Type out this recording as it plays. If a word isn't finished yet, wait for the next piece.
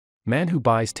Man who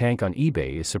buys tank on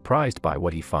eBay is surprised by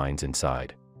what he finds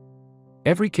inside.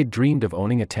 Every kid dreamed of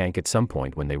owning a tank at some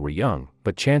point when they were young,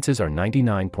 but chances are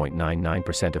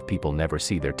 99.99% of people never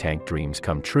see their tank dreams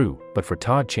come true. But for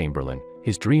Todd Chamberlain,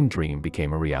 his dream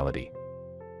became a reality.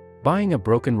 Buying a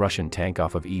broken Russian tank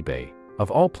off of eBay, of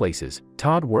all places,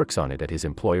 Todd works on it at his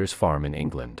employer's farm in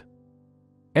England.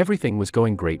 Everything was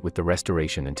going great with the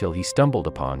restoration until he stumbled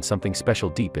upon something special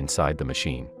deep inside the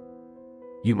machine.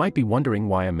 You might be wondering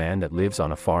why a man that lives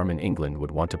on a farm in England would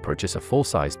want to purchase a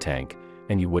full-size tank,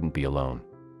 and you wouldn't be alone.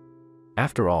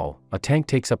 After all, a tank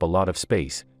takes up a lot of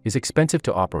space, is expensive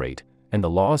to operate, and the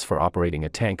laws for operating a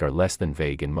tank are less than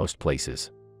vague in most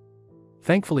places.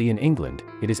 Thankfully in England,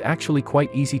 it is actually quite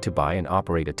easy to buy and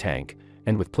operate a tank,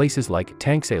 and with places like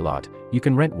Tanks-alot, you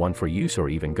can rent one for use or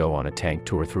even go on a tank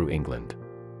tour through England.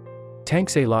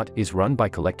 Tanks-alot is run by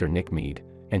collector Nick Mead,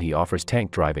 and he offers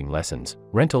tank driving lessons,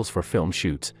 rentals for film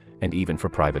shoots, and even for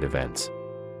private events.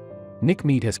 Nick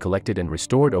Mead has collected and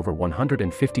restored over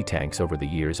 150 tanks over the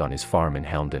years on his farm in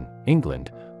Helmdon,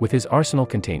 England, with his arsenal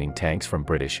containing tanks from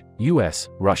British, US,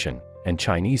 Russian, and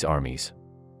Chinese armies.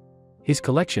 His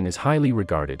collection is highly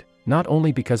regarded, not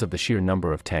only because of the sheer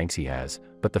number of tanks he has,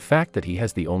 but the fact that he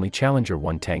has the only Challenger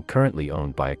 1 tank currently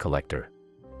owned by a collector.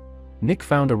 Nick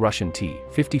found a Russian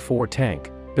T-54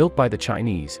 tank, built by the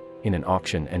Chinese, in an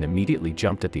auction and immediately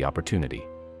jumped at the opportunity.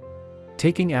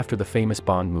 Taking after the famous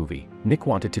Bond movie, Nick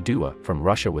wanted to do a "From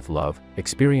Russia with Love"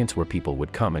 experience where people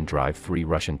would come and drive 3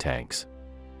 Russian tanks.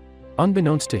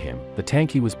 Unbeknownst to him, the tank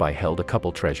he was by held a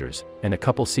couple treasures, and a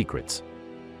couple secrets.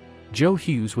 Joe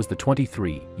Hughes was the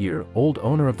 23-year-old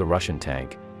owner of the Russian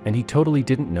tank, and he totally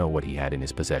didn't know what he had in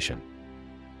his possession.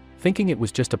 Thinking it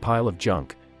was just a pile of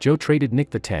junk, Joe traded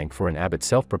Nick the tank for an Abbott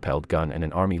self-propelled gun and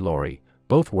an Army lorry,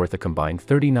 both worth a combined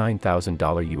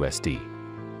 $39,000 USD.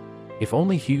 If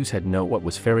only Hughes had known what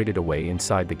was ferreted away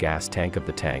inside the gas tank of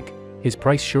the tank, his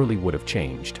price surely would have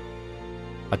changed.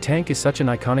 A tank is such an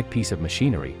iconic piece of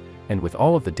machinery, and with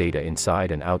all of the data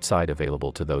inside and outside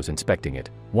available to those inspecting it,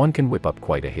 one can whip up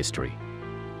quite a history.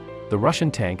 The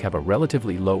Russian tank have a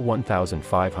relatively low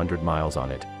 1,500 miles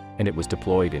on it, and it was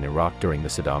deployed in Iraq during the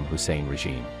Saddam Hussein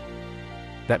regime.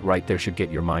 That right there should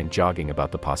get your mind jogging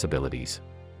about the possibilities.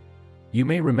 You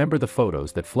may remember the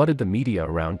photos that flooded the media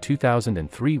around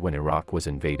 2003 when Iraq was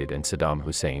invaded and Saddam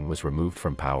Hussein was removed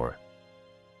from power.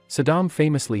 Saddam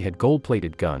famously had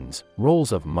gold-plated guns,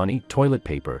 rolls of money, toilet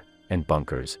paper, and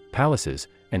bunkers, palaces,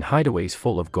 and hideaways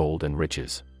full of gold and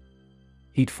riches.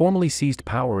 He'd formally seized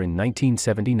power in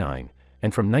 1979,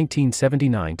 and from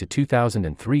 1979 to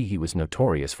 2003 he was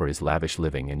notorious for his lavish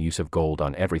living and use of gold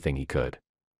on everything he could.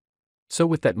 So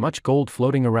with that much gold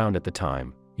floating around at the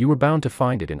time, you were bound to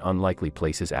find it in unlikely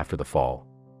places after the fall.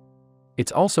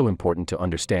 It's also important to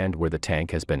understand where the tank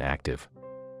has been active.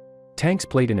 Tanks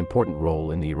played an important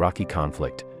role in the Iraqi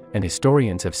conflict, and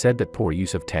historians have said that poor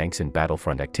use of tanks in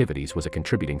battlefront activities was a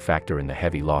contributing factor in the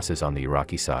heavy losses on the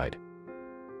Iraqi side.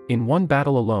 In one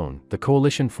battle alone, the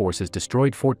coalition forces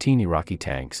destroyed 14 Iraqi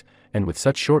tanks, and with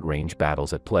such short-range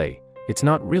battles at play, it's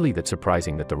not really that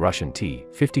surprising that the Russian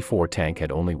T-54 tank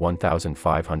had only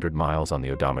 1,500 miles on the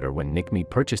odometer when Nick Mead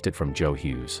purchased it from Joe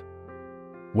Hughes.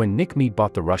 When Nick Mead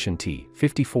bought the Russian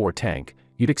T-54 tank,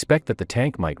 you'd expect that the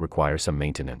tank might require some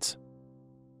maintenance.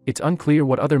 It's unclear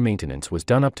what other maintenance was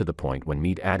done up to the point when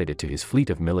Mead added it to his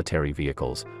fleet of military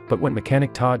vehicles, but when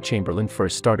mechanic Todd Chamberlain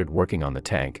first started working on the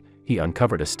tank, he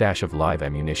uncovered a stash of live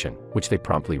ammunition, which they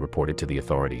promptly reported to the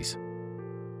authorities.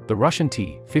 The Russian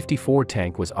T-54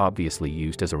 tank was obviously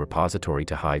used as a repository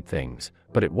to hide things,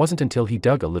 but it wasn't until he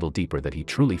dug a little deeper that he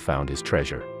truly found his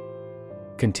treasure.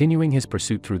 Continuing his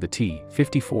pursuit through the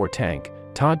T-54 tank,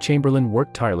 Todd Chamberlain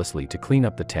worked tirelessly to clean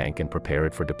up the tank and prepare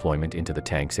it for deployment into the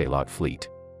Tanks-alot fleet.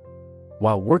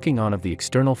 While working on the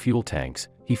external fuel tanks,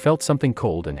 he felt something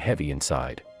cold and heavy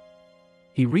inside.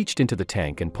 He reached into the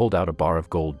tank and pulled out a bar of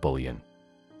gold bullion.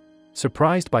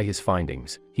 Surprised by his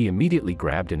findings, he immediately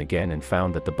grabbed in again and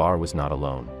found that the bar was not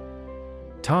alone.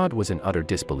 Todd was in utter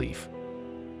disbelief.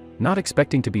 Not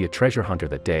expecting to be a treasure hunter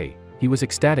that day, he was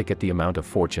ecstatic at the amount of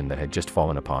fortune that had just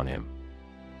fallen upon him.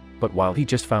 But while he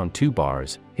just found 2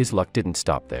 bars, his luck didn't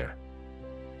stop there.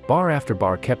 Bar after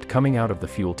bar kept coming out of the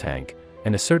fuel tank,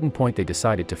 and at a certain point they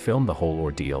decided to film the whole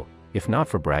ordeal, if not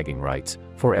for bragging rights,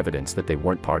 for evidence that they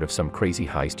weren't part of some crazy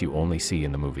heist you only see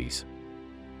in the movies.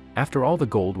 After all the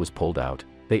gold was pulled out,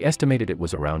 they estimated it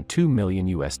was around $2 million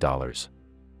US.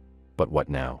 But what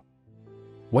now?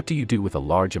 What do you do with a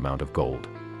large amount of gold?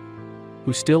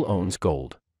 Who still owns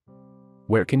gold?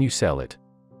 Where can you sell it?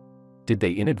 Did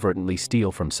they inadvertently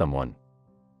steal from someone?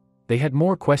 They had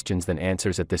more questions than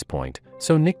answers at this point,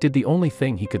 so Nick did the only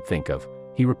thing he could think of.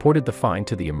 he reported the find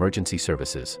to the emergency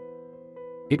services.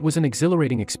 It was an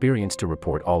exhilarating experience to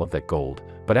report all of that gold,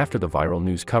 but after the viral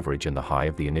news coverage and the high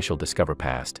of the initial discovery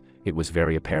passed, it was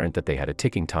very apparent that they had a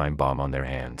ticking time bomb on their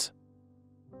hands.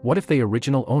 What if the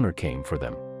original owner came for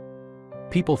them?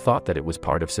 People thought that it was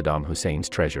part of Saddam Hussein's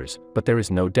treasures, but there is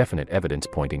no definite evidence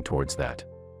pointing towards that.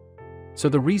 So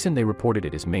the reason they reported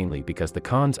it is mainly because the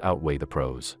cons outweigh the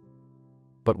pros.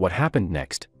 But what happened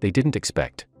next, they didn't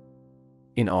expect.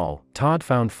 In all, Todd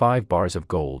found 5 bars of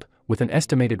gold, with an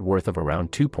estimated worth of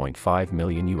around $2.5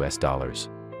 million.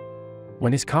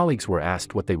 When his colleagues were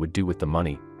asked what they would do with the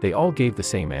money, they all gave the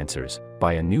same answers: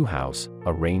 buy a new house,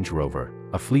 a Range Rover,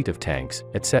 a fleet of tanks,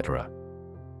 etc.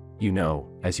 You know,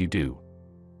 as you do.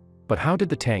 But how did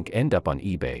the tank end up on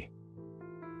eBay?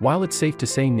 While it's safe to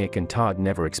say Nick and Todd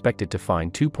never expected to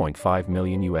find $2.5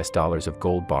 million of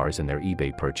gold bars in their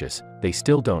eBay purchase, they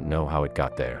still don't know how it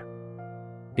got there.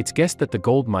 It's guessed that the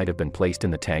gold might have been placed in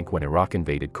the tank when Iraq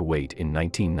invaded Kuwait in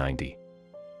 1990.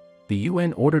 The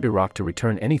UN ordered Iraq to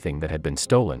return anything that had been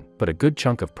stolen, but a good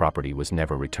chunk of property was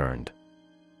never returned.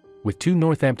 With 2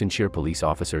 Northamptonshire police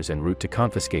officers en route to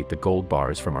confiscate the gold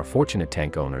bars from our fortunate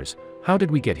tank owners, how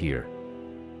did we get here?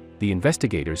 The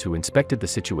investigators who inspected the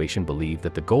situation believe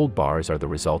that the gold bars are the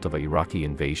result of an Iraqi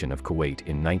invasion of Kuwait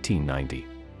in 1990.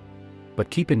 But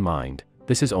keep in mind,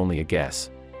 this is only a guess.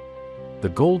 The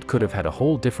gold could have had a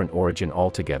whole different origin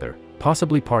altogether,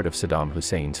 possibly part of Saddam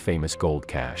Hussein's famous gold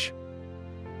cache.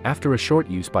 After a short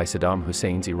use by Saddam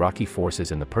Hussein's Iraqi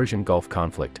forces in the Persian Gulf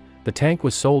conflict, the tank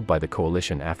was sold by the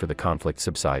coalition after the conflict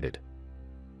subsided.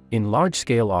 In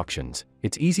large-scale auctions,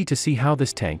 it's easy to see how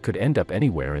this tank could end up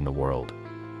anywhere in the world.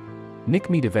 Nick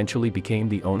Mead eventually became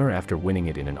the owner after winning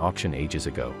it in an auction ages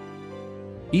ago.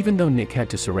 Even though Nick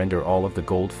had to surrender all of the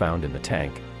gold found in the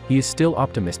tank, he is still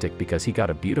optimistic because he got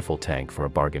a beautiful tank for a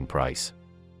bargain price.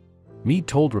 Mead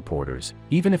told reporters,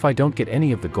 "Even if I don't get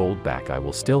any of the gold back, I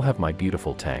will still have my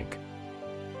beautiful tank."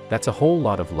 That's a whole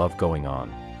lot of love going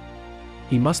on.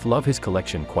 He must love his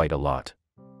collection quite a lot.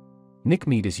 Nick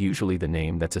Mead is usually the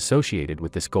name that's associated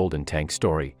with this golden tank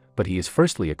story, but he is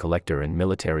firstly a collector and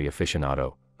military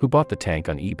aficionado, who bought the tank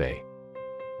on eBay.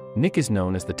 Nick is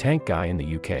known as the tank guy in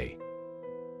the UK.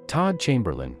 Todd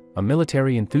Chamberlain, a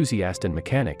military enthusiast and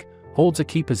mechanic, holds a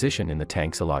key position in the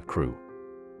Tanks-alot crew.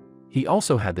 He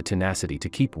also had the tenacity to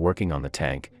keep working on the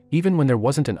tank, even when there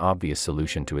wasn't an obvious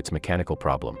solution to its mechanical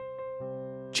problem.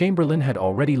 Chamberlain had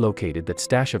already located that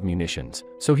stash of munitions,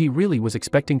 so he really was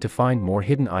expecting to find more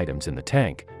hidden items in the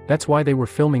tank. That's why they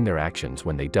were filming their actions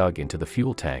when they dug into the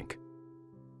fuel tank.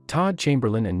 Todd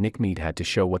Chamberlain and Nick Mead had to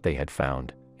show what they had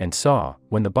found, and saw,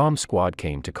 when the bomb squad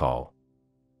came to call.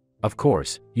 Of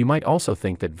course, you might also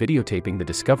think that videotaping the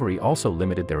discovery also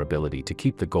limited their ability to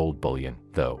keep the gold bullion,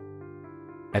 though.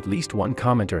 At least one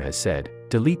commenter has said,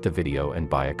 delete the video and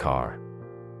buy a car.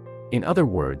 In other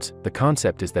words, the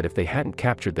concept is that if they hadn't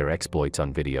captured their exploits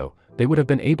on video, they would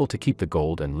have been able to keep the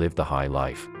gold and live the high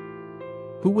life.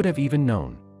 Who would have even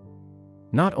known?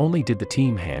 Not only did the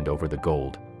team hand over the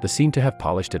gold, they seem to have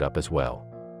polished it up as well.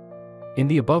 In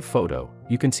the above photo,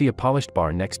 you can see a polished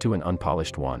bar next to an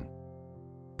unpolished one.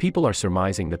 People are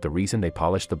surmising that the reason they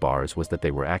polished the bars was that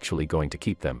they were actually going to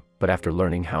keep them, but after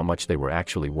learning how much they were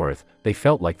actually worth, they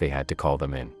felt like they had to call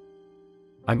them in.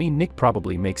 I mean, Nick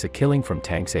probably makes a killing from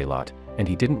Tanks-alot, and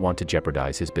he didn't want to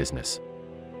jeopardize his business.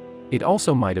 It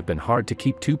also might have been hard to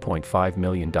keep $2.5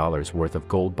 million worth of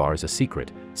gold bars a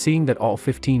secret, seeing that all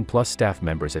 15+ staff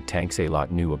members at Tanks-alot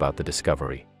knew about the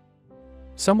discovery.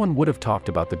 Someone would have talked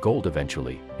about the gold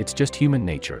eventually, it's just human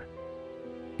nature.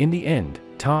 In the end,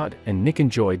 Todd and Nick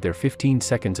enjoyed their 15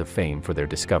 seconds of fame for their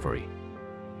discovery.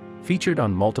 Featured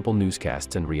on multiple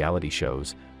newscasts and reality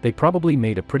shows, they probably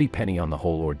made a pretty penny on the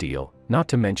whole ordeal, not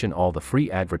to mention all the free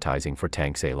advertising for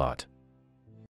Tanks-alot.